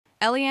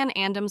Elianne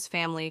Andam's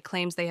family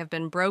claims they have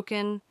been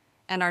broken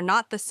and are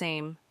not the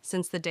same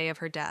since the day of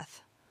her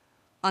death.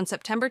 On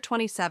September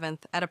 27th,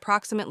 at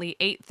approximately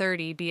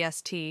 8:30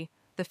 BST,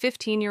 the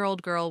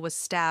 15-year-old girl was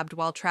stabbed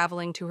while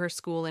traveling to her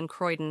school in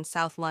Croydon,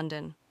 South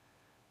London.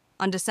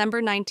 On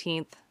December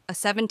 19th, a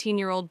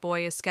 17-year-old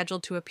boy is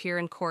scheduled to appear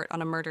in court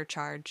on a murder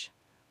charge.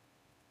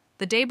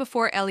 The day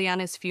before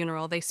Elianne's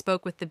funeral, they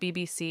spoke with the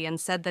BBC and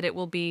said that it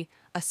will be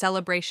a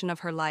celebration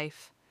of her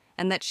life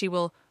and that she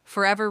will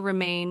forever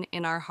remain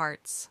in our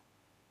hearts.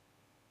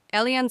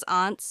 Elianne's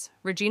aunts,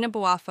 Regina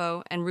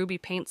Boafo and Ruby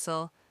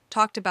Paintsel,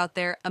 talked about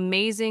their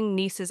amazing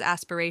niece's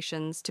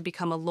aspirations to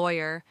become a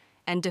lawyer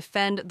and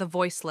defend the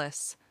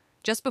voiceless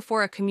just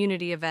before a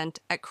community event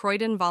at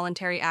Croydon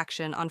Voluntary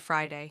Action on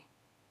Friday.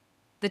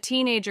 The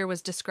teenager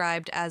was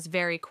described as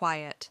very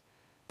quiet,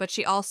 but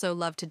she also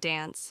loved to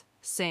dance,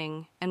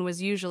 sing, and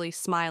was usually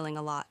smiling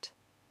a lot.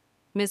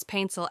 Ms.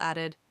 Paintsel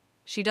added,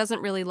 "She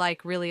doesn't really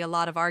like a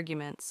lot of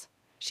arguments.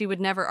 She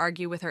would never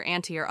argue with her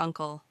auntie or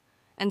uncle,"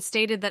 and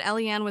stated that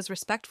Elianne was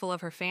respectful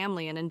of her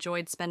family and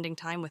enjoyed spending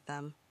time with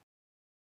them.